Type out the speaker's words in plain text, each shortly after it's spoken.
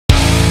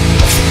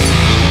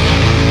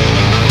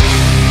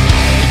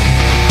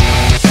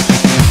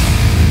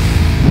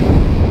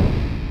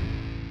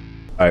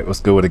Alright,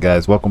 what's good with it,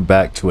 guys? Welcome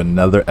back to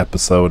another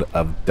episode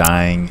of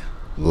Dying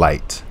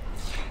Light.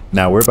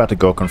 Now, we're about to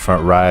go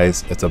confront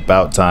Rais. It's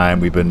about time.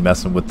 We've been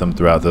messing with them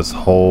throughout this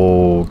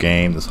whole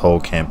game, this whole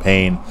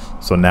campaign.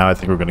 So now I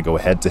think we're going to go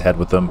head-to-head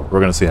with them. We're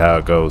going to see how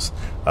it goes.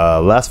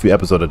 Last few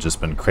episodes have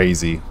just been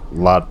crazy. A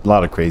lot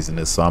of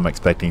craziness, so I'm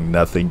expecting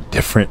nothing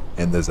different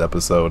in this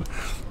episode.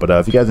 But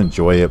if you guys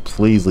enjoy it,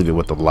 please leave it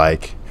with a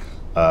like.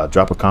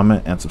 Drop a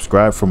comment and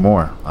subscribe for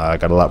more. I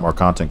got a lot more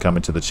content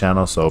coming to the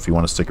channel, so if you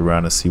want to stick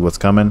around and see what's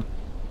coming,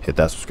 hit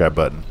that subscribe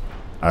button.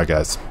 Alright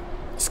guys,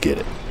 let's get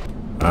it.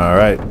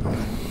 Alright.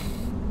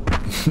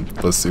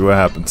 Let's see what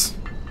happens.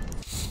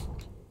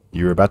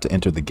 You're about to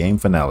enter the game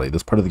finale.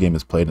 This part of the game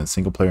is played in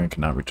single player and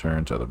cannot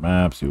return to other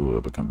maps. You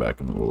will come back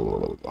and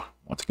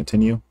want to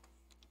continue?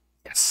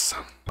 Yes.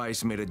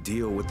 Rais made a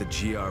deal with the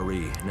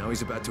GRE. Now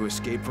he's about to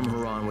escape from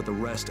Harran with the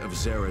rest of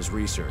Zera's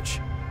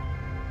research.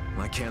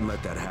 I can't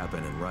let that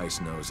happen, and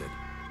Rais knows it.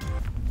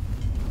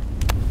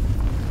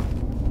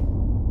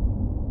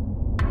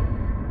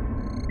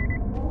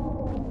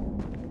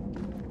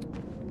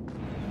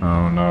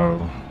 Oh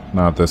no,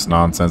 not this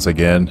nonsense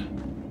again.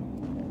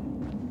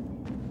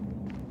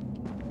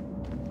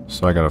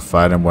 So I gotta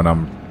fight him when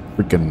I'm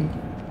freaking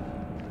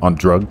on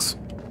drugs?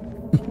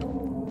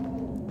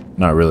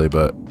 Not really,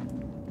 but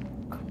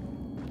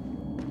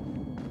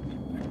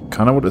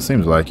kind of what it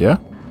seems like, yeah?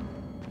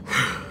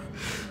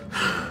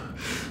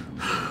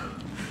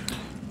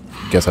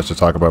 Guess I should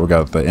talk about, we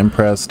got the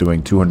Impress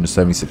doing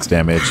 276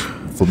 damage,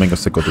 Flamingo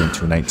Sickle doing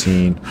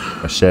 219,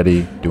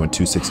 Machete doing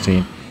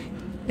 216,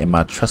 and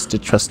my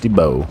trusty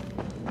bow.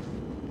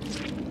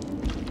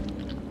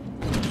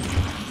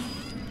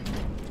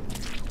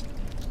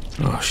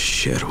 Oh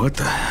shit, what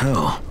the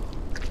hell?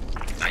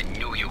 I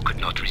knew you could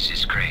not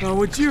resist, Crane. Oh,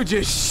 would you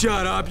just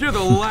shut up? You're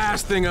the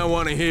last thing I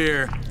want to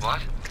hear. What?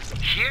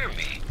 Hear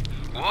me?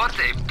 What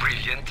a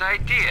brilliant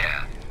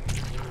idea.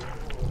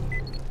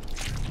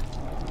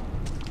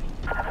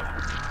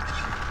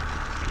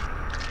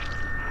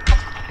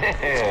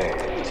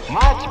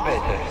 Much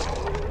better.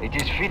 It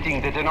is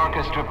fitting that an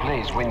orchestra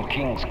plays when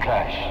kings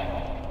clash.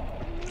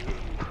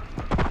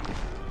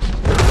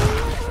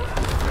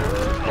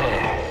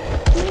 There,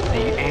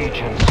 the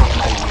agents of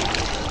my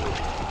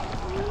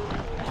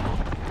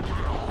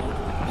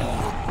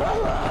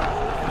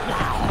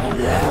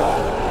will.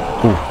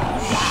 Oh,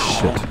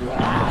 shit.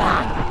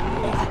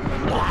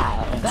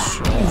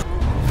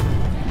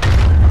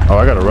 Oh,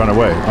 I gotta run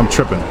away. I'm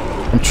tripping.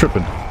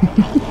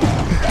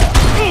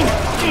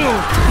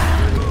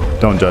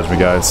 Don't judge me,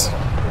 guys.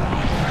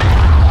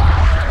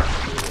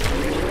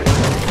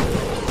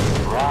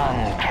 Run,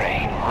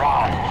 Crane,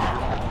 run.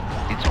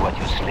 It's what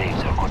your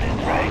slaves are good at,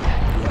 right?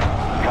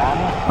 Run.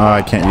 Oh,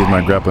 I can't use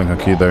my grappling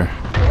hook either.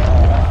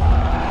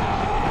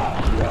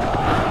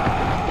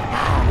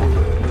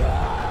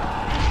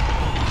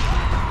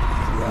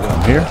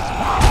 Come here.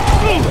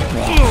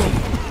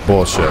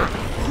 Bullshit.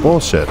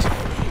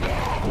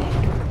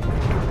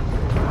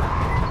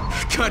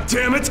 God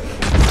damn it!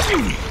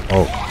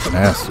 Oh,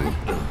 nasty.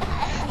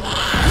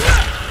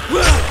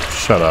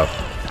 Shut up.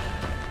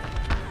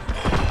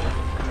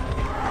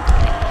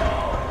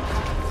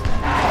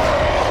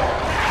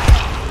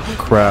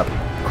 Crap.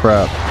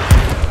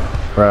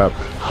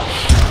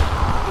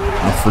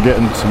 I'm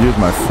forgetting to use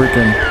my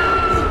freaking...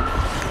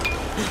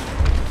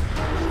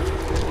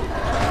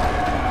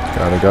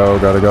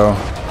 Gotta go.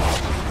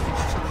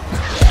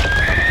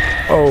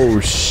 Oh,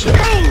 shit.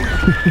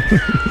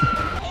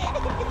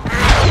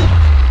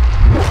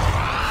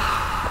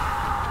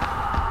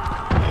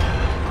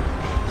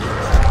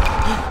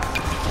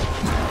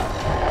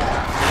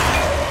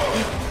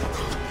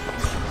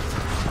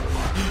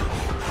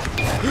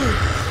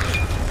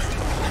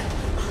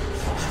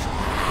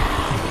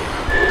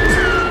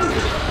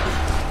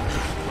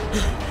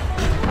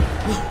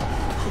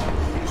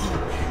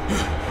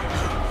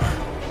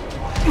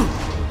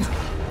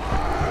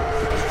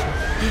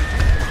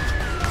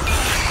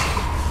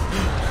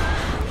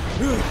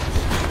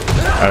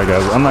 Alright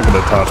guys, I'm not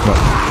gonna toss my...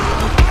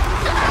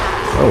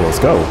 Oh, let's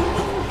go.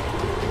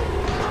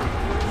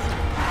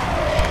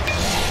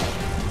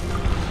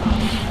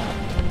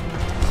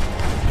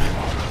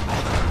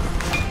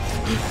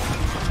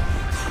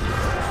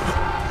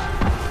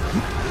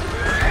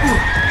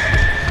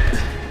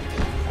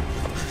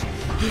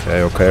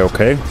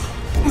 Okay.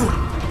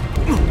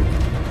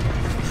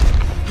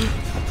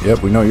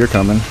 Yep, we know you're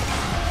coming.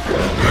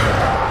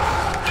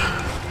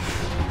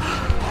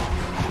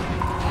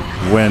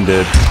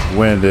 Winded.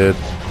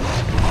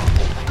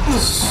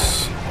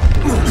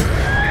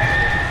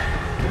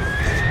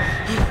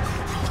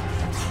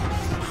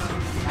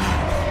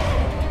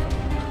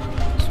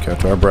 Let's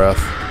catch our breath.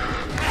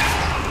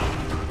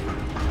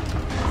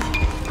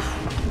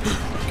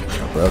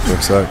 For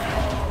a sec.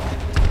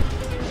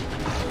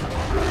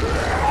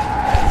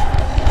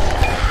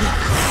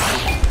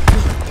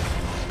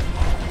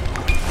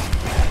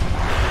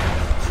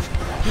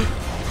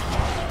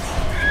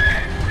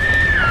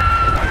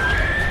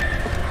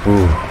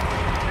 Ooh.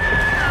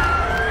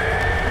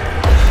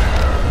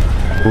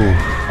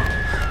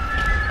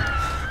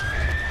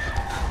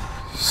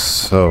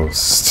 so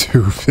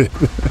stupid.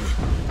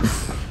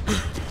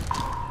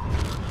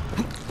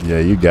 Yeah,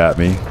 you got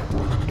me.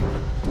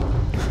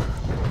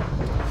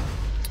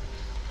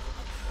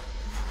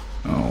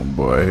 Oh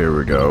boy, here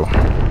we go.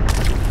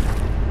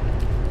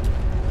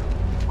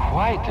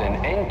 Quite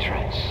an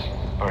entrance.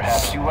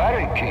 Perhaps you are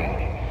a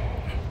king.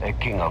 A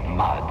king of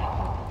mud.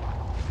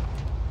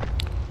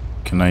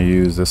 Can I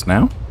use this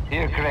now?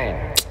 Here,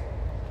 Crane.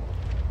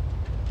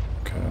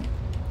 Okay.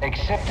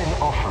 Accept an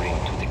offering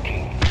to the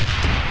king.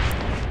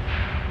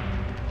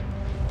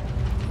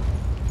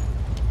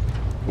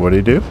 What do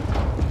you do?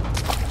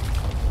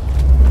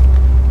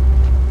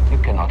 You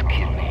cannot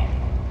kill me.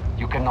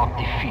 You cannot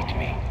defeat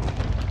me.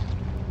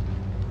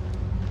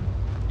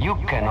 You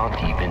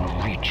cannot even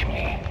reach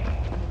me.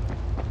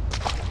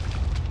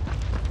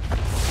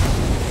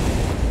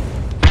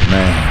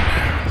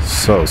 Man,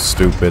 so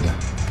stupid.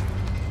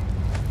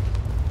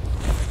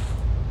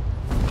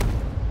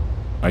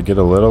 I get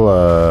a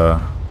little,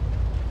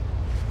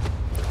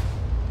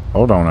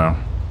 hold on now.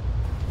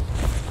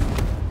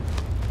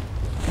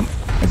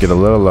 I get a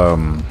little,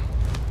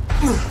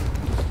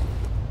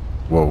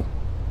 whoa.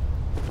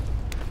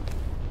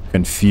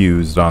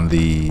 Confused on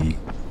the,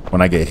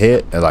 when I get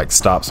hit, it like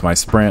stops my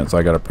sprint, so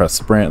I gotta press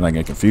sprint, and I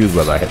get confused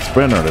whether I hit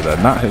sprint or did I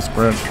not hit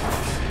sprint.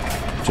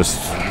 Just,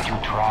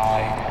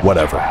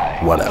 whatever,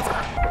 whatever.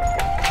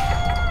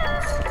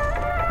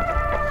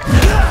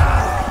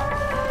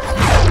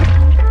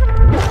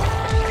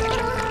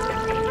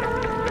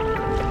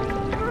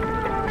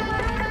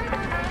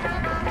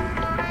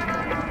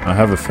 I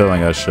have a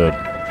feeling I should.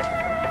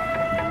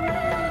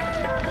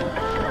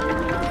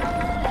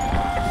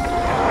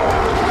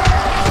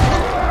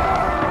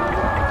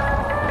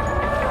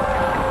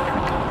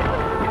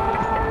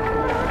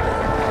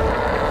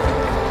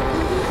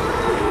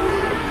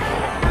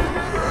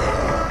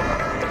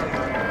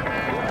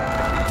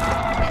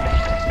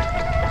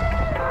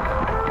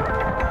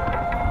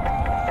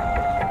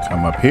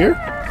 Come up here.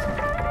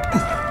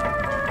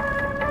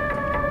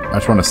 I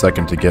just want a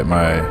second to get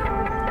my...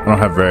 I don't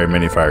have very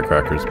many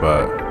firecrackers,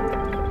 but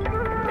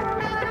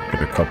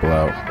get a couple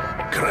out.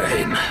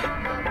 Crane,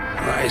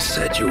 Rais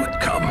said you would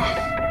come.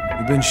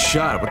 You've been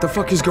shot. What the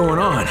fuck is going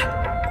on?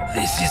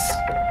 This is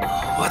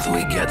what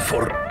we get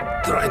for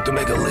trying to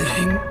make a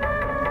living.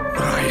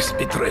 Rais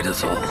betrayed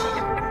us all.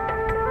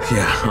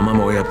 Yeah, I'm on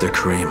my way up there,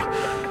 Kareem.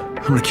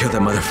 I'm gonna kill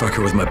that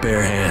motherfucker with my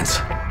bare hands.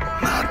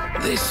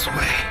 Not this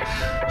way.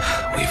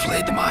 We've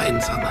laid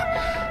mines on the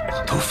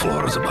 2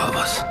 floors above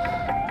us.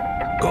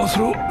 Go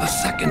through the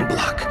 2nd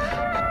block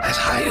as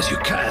high as you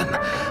can,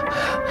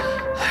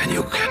 and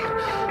you can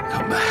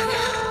come back.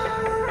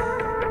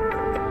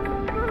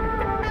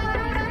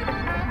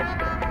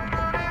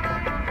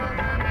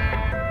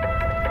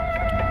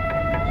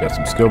 Got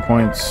some skill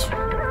points.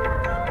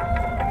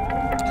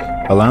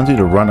 Allows you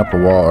to run up a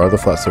wall or other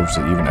flat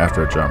surfaces even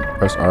after a jump.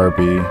 Press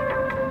RB.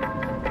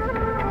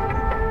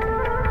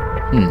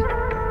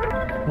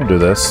 We'll do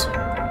this.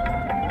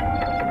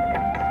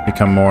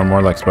 Become more and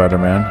more like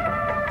Spider-Man.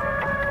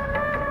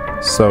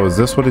 So is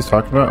this what he's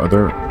talking about? Are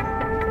there...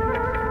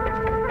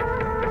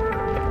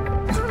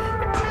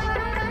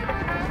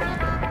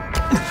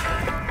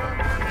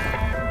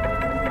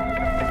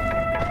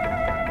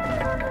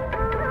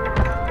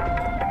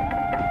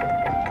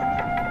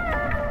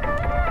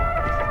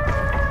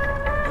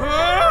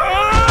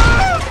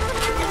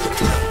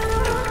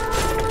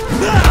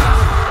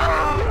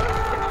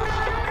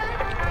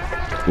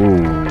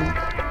 Ooh.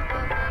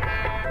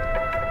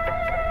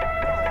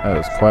 That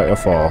was quite a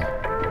fall.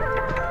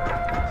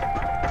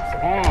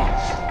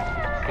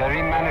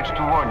 Karim managed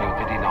to warn you,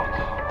 did he not?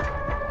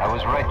 I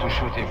was right to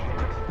shoot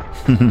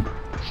him.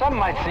 Some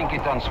might think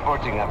it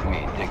unsporting of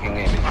me, taking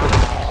aim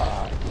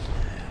at you.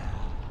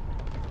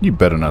 You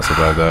better not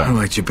survive I that.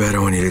 liked you better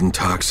when you didn't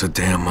talk so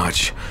damn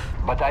much.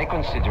 But I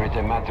consider it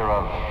a matter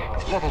of,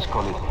 let us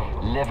call it,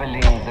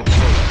 leveling the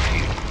playing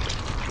field.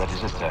 That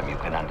is a term you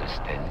can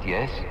understand,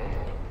 yes?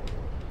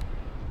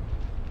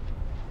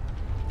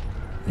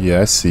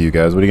 Yeah, I see you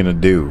guys. What are you gonna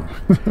do?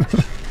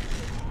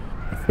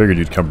 I figured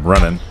you'd come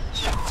running.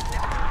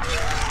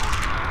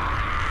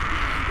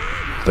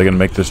 Are they gonna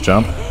make this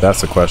jump? That's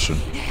the question.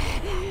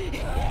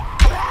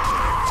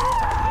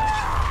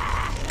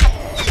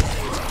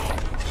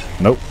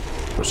 Nope.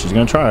 But she's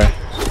gonna try.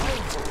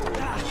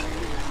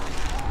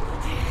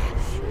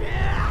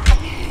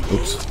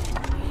 Oops.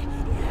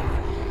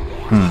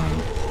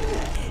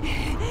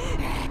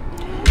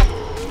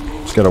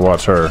 Just gotta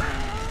watch her.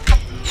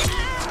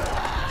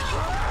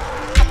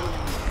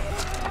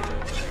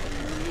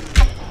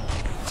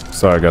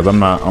 Sorry guys, I'm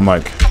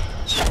like...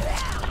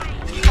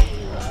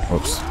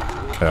 Whoops.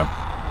 Okay.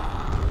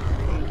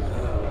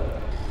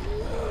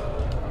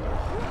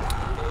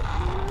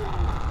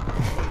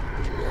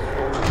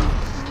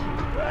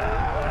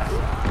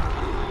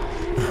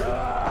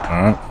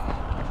 Alright.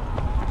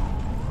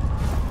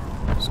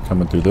 Just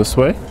coming through this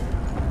way.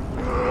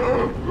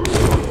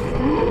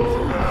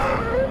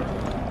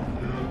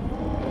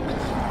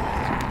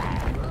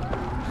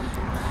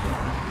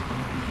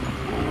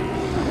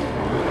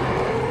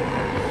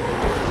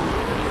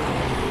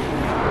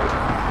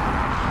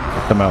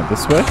 come out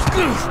this way?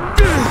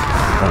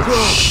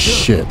 Oh,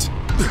 shit.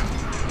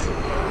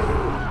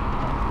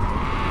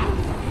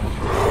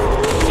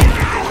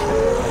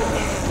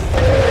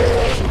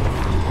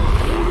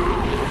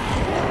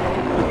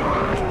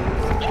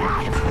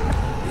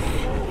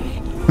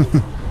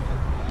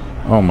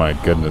 Oh my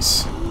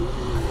goodness.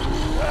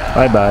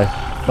 Bye-bye.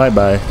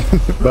 Bye-bye.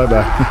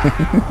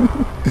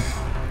 Bye-bye.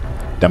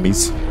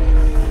 Dummies.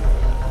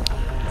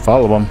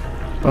 Follow them.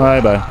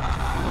 Bye-bye.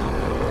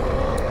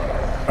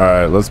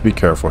 Alright, let's be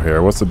careful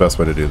here. What's the best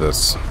way to do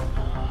this?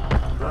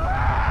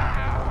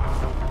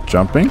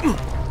 Jumping?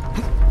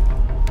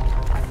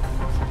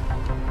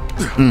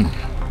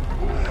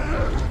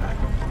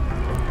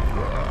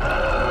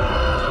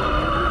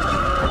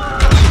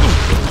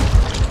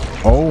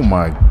 Oh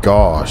my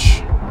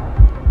gosh.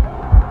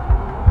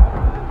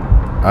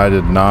 I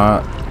did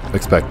not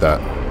expect that.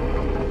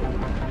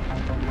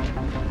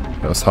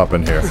 Let's hop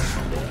in here.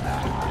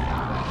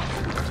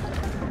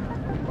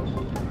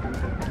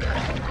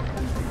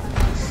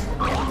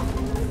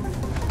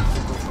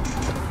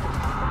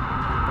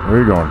 Where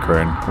are you going,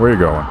 Crane? Where are you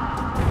going?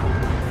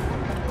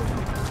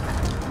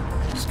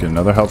 Let's get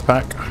another health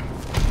pack.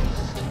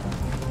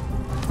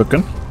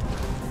 Cooking.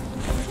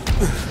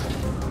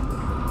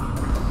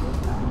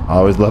 I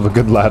always love a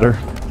good ladder.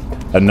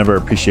 I've never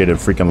appreciated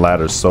freaking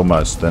ladders so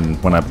much than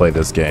when I play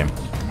this game.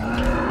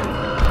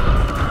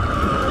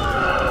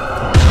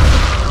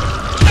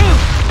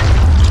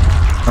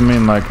 I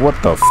mean, like, what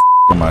the f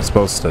am I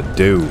supposed to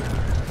do?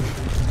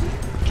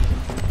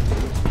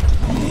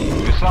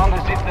 You sound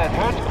as if that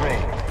hurt, Gray.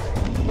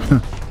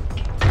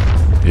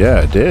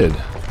 Yeah, it did.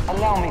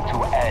 Allow me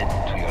to add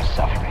to your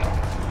suffering.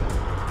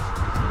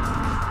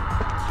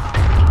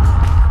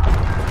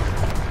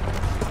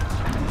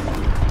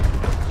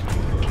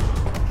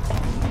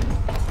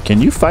 Can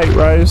you fight,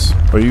 Rise?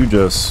 Or you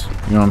just,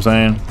 you know what I'm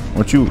saying?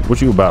 What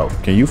you about?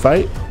 Can you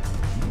fight?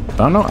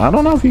 I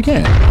don't know if you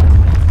can.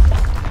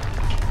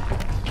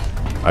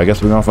 I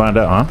guess we're gonna find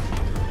out, huh?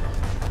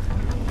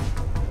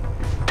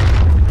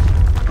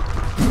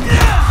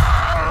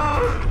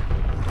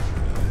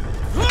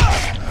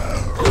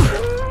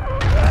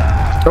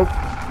 Oh,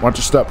 watch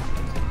your step.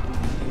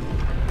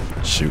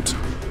 Shoot.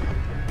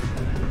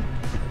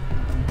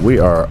 We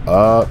are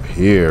up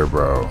here,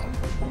 bro.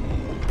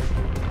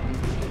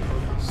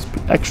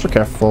 Extra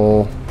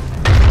careful.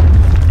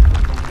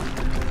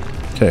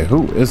 Okay,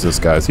 who is this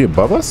guy? Is he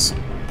above us?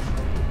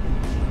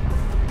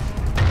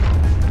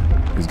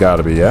 He's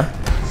gotta be, yeah?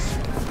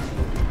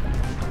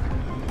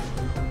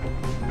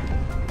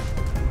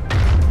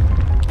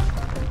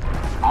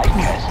 I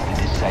cast the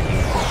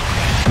deciding vote.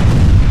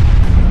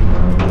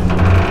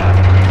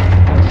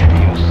 Consider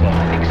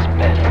yourself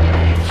expelled.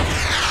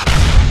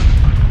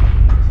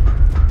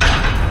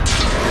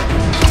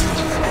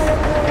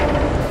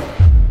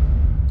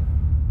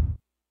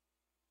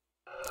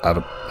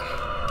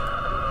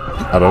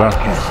 I don't know.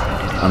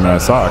 I mean, I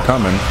saw it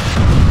coming.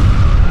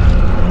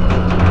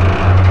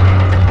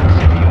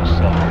 Consider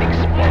yourself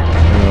expelled.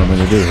 What do you want me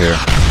to do here?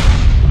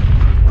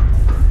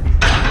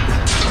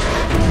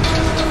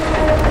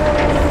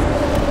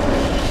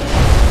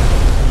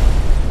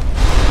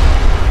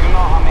 You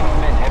know how many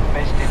men have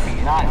bested me?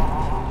 None.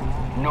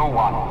 No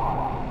one.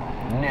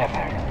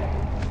 Never.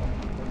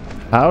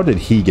 How did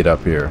he get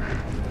up here?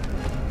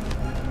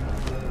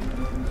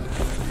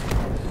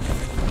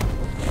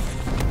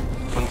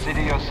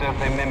 Consider yourself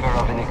a member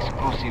of an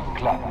exclusive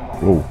club.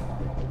 Whoa.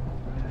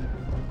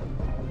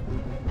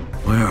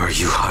 Where are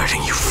you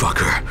hiding, you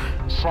fucker?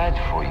 Sad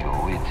for you,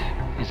 it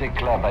is a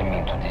club I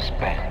mean to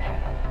disband.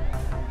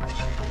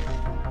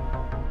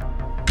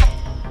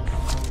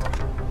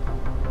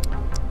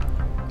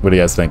 What do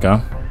you guys think, huh?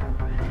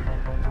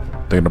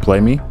 They're gonna play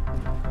me?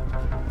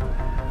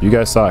 You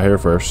guys saw it here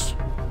first.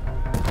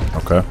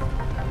 Okay.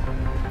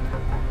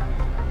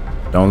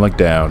 Don't look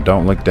down.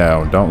 Don't look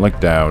down. Don't look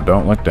down.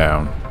 Don't look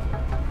down.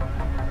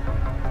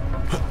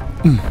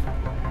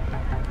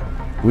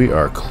 We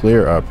are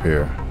clear up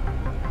here.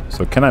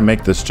 So can I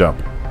make this jump?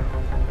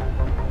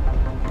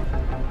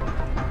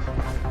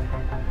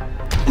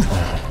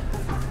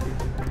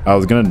 I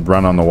was gonna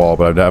run on the wall,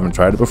 but I haven't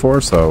tried it before,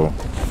 so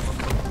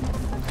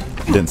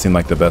it didn't seem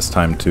like the best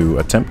time to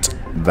attempt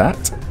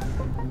that.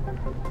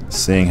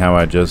 Seeing how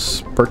I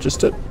just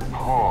purchased it.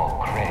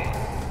 Poor Gray,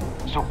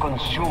 so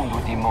consumed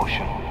with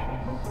emotion.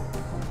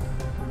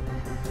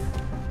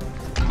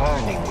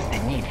 Burning with the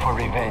need for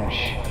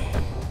revenge.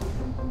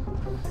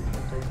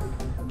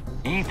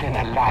 Eaten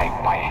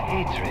alive by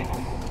hatred.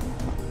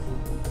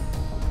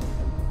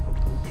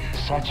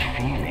 Such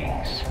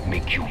feelings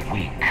make you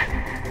weak.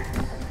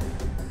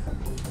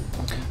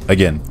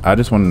 Again, I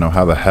just want to know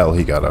how the hell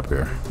he got up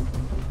here.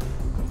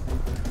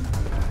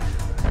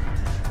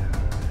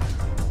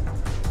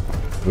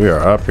 We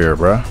are up here,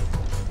 bruh.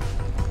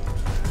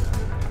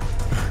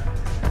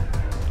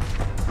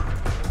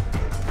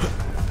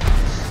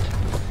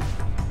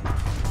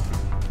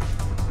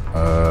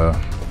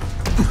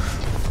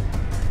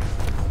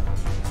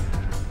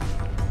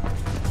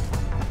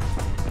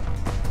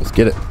 Let's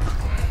get it.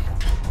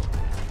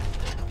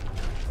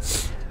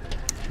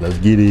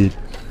 get it.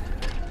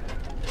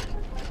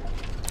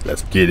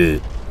 Let's get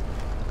it.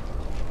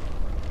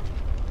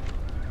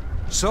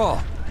 So,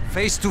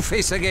 face to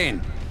face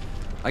again.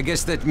 I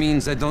guess that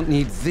means I don't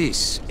need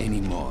this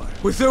anymore.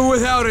 With or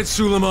without it,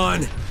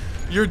 Suleiman,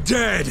 you're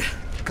dead.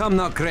 Come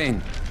now,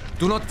 Crane.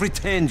 Do not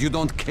pretend you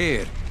don't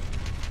care.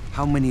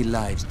 How many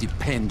lives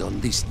depend on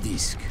this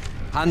disc?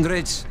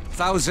 Hundreds?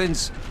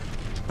 Thousands?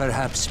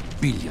 Perhaps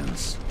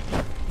billions.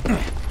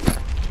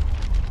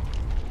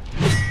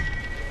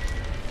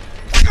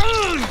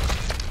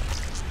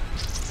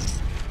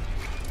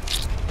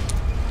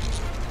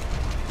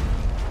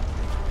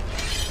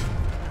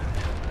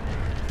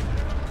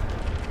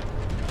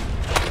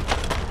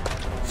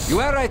 You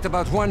are right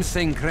about one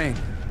thing, Crane.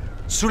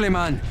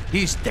 Suleiman,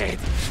 he's dead.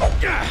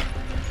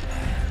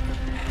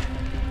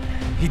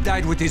 He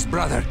died with his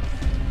brother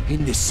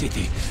in this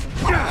city.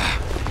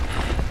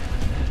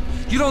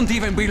 You don't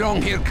even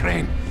belong here,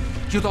 Crane.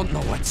 You don't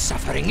know what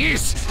suffering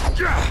is.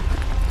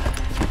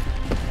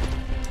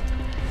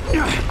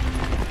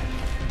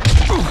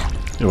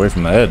 Get away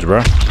from the edge,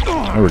 bro.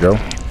 There we go.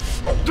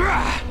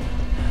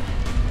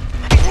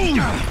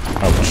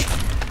 Ouch.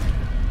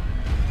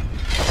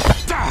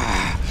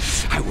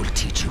 I will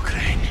teach you,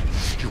 Crane.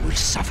 You will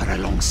suffer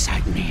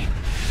alongside me.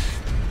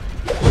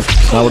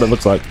 That's not what it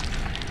looks like.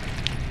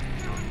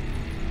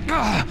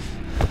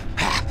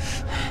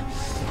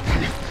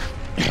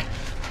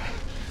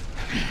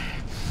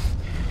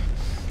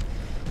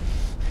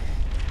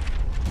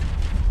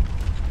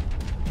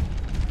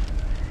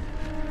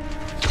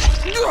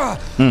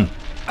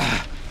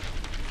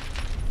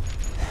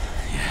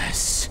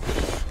 Yes,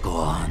 go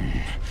on.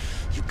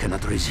 You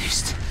cannot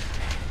resist.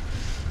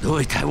 Do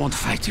it, I won't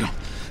fight you.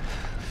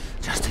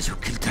 Just as you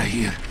killed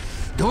Tahir.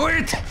 Do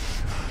it!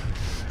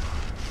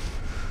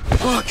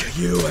 Fuck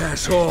you,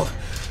 asshole.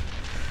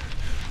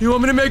 You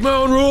want me to make my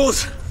own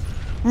rules?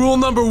 Rule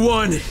number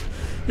 1.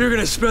 You're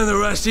gonna spend the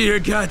rest of your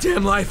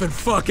goddamn life in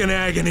fucking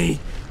agony.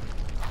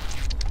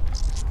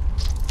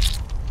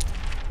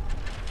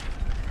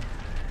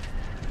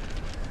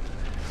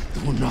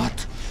 Do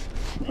not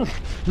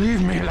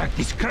leave me like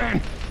this,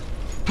 Crane.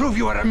 Prove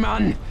you are a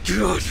man.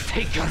 God.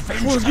 Take your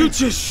vengeance. Will you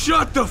just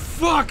shut the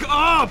fuck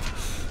up?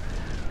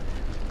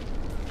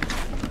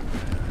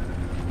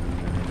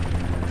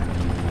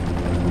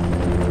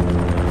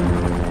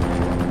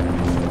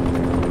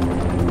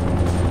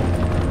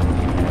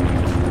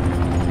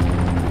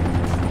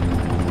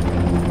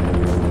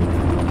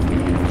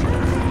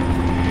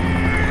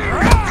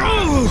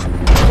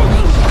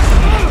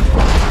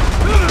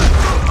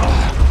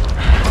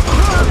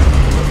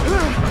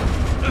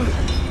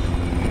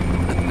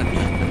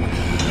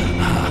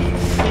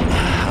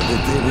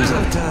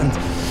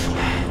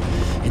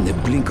 In the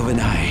blink of an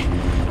eye.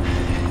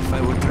 If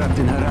I were trapped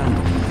in Harran,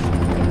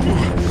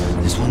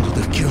 this one would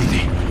have killed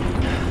me.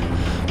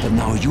 But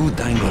now you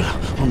dangle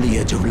on the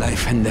edge of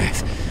life and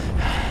death.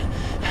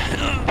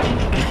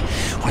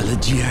 While the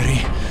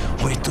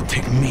GRE wait to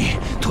take me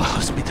to a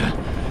hospital.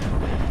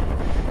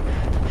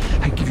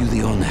 I give you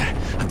the honor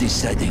of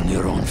deciding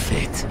your own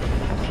fate.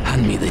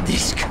 Hand me the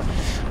disc,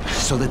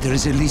 so that there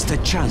is at least a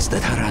chance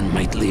that Harran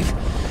might live.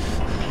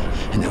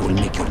 And I will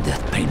make your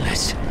death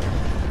painless.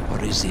 Or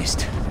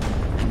resist,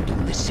 and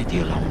doom the city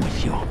along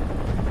with you.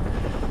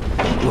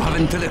 You have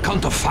until the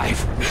count of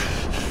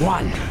 5.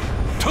 1,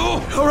 2...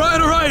 All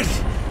right.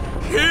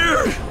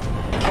 Here!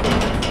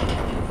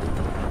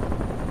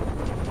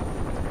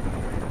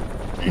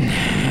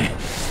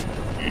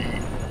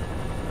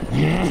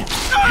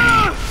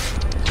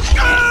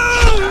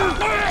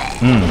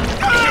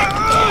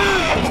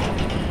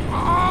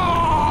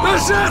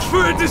 Let's ask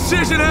for a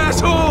decision,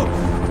 asshole!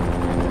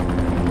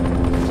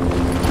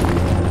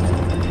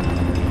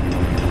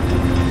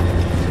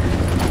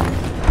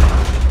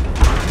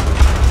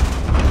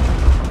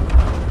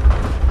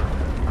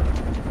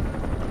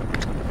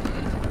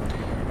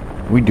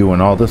 We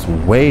doing all this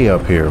way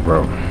up here,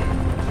 bro.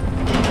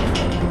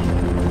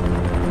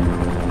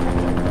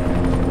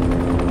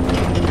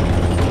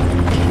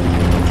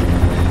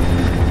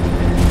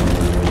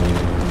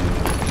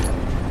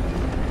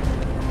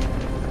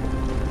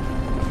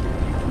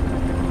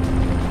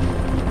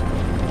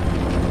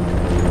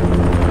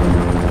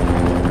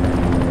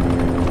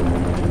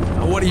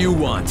 What do you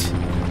want?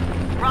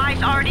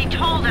 Rais already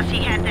told us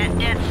he had that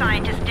dead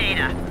scientist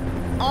data.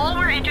 All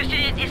we're interested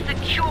in is the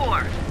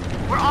cure.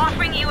 We're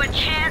offering you a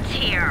chance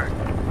here.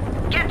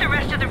 Get the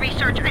rest of the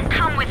research and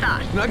come with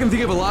us. I can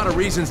think of a lot of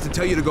reasons to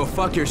tell you to go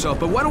fuck yourself,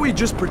 but why don't we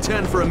just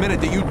pretend for a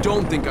minute that you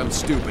don't think I'm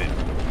stupid?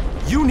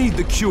 You need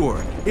the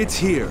cure. It's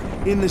here,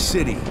 in the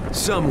city,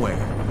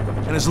 somewhere.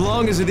 And as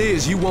long as it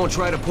is, you won't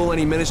try to pull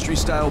any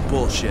ministry-style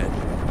bullshit.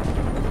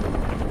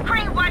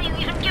 Crane, why do you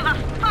even give a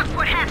fuck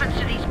what happens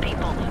to these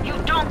people?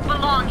 You don't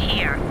belong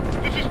here.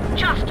 This is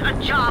just a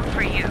job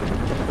for you.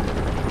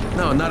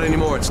 No, not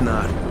anymore, it's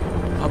not.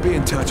 I'll be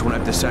in touch when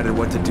I've decided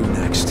what to do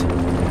next.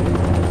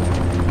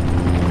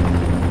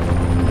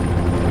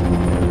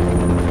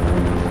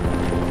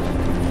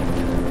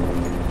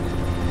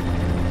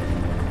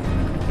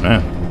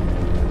 Man,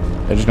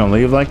 they're just gonna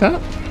leave like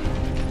that?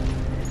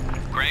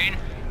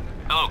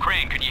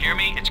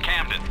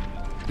 Camden.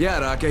 Yeah,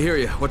 Doc, I hear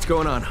you. What's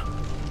going on?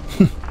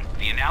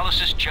 The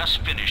analysis just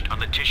finished on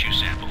the tissue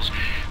samples.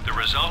 The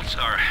results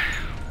are...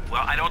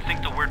 well, I don't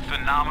think the word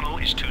phenomenal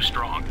is too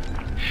strong.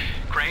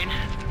 Crane,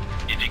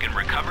 if you can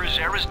recover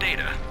Zara's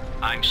data,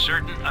 I'm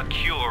certain a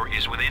cure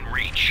is within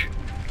reach.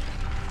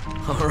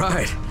 All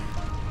right.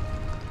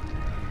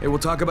 Hey, we'll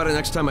talk about it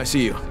next time I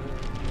see you.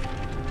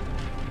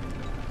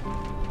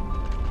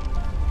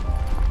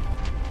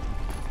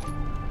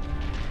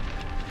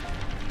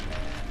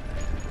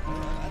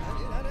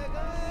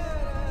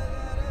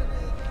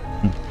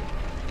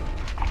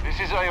 This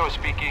is Io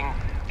speaking.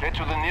 Get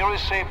to the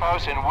nearest safe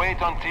house and wait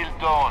until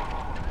dawn.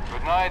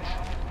 Good night,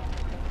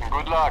 and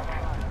good luck.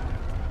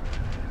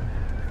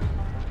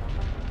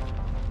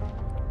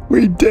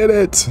 We did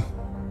it!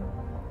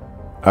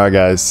 Alright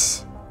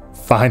guys,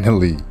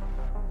 finally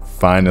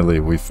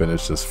we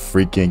finished this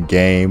freaking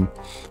game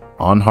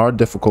on hard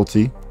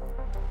difficulty.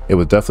 It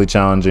was definitely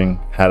challenging,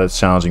 had its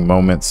challenging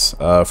moments.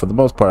 For the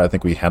most part, I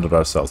think we handled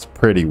ourselves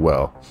pretty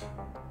well.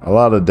 A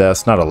lot of the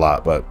deaths, not a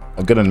lot, but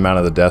a good amount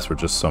of the deaths were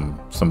just some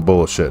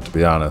bullshit, to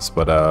be honest.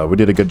 But we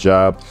did a good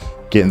job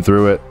getting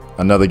through it.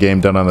 Another game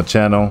done on the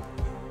channel.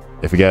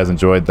 If you guys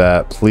enjoyed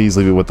that, please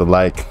leave it with a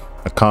like,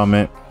 a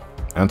comment,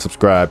 and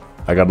subscribe.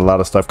 I got a lot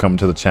of stuff coming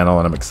to the channel,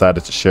 and I'm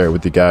excited to share it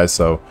with you guys,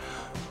 so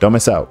don't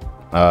miss out.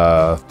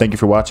 Thank you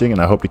for watching,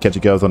 and I hope to catch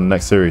you guys on the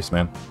next series,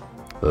 man.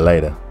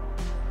 Later.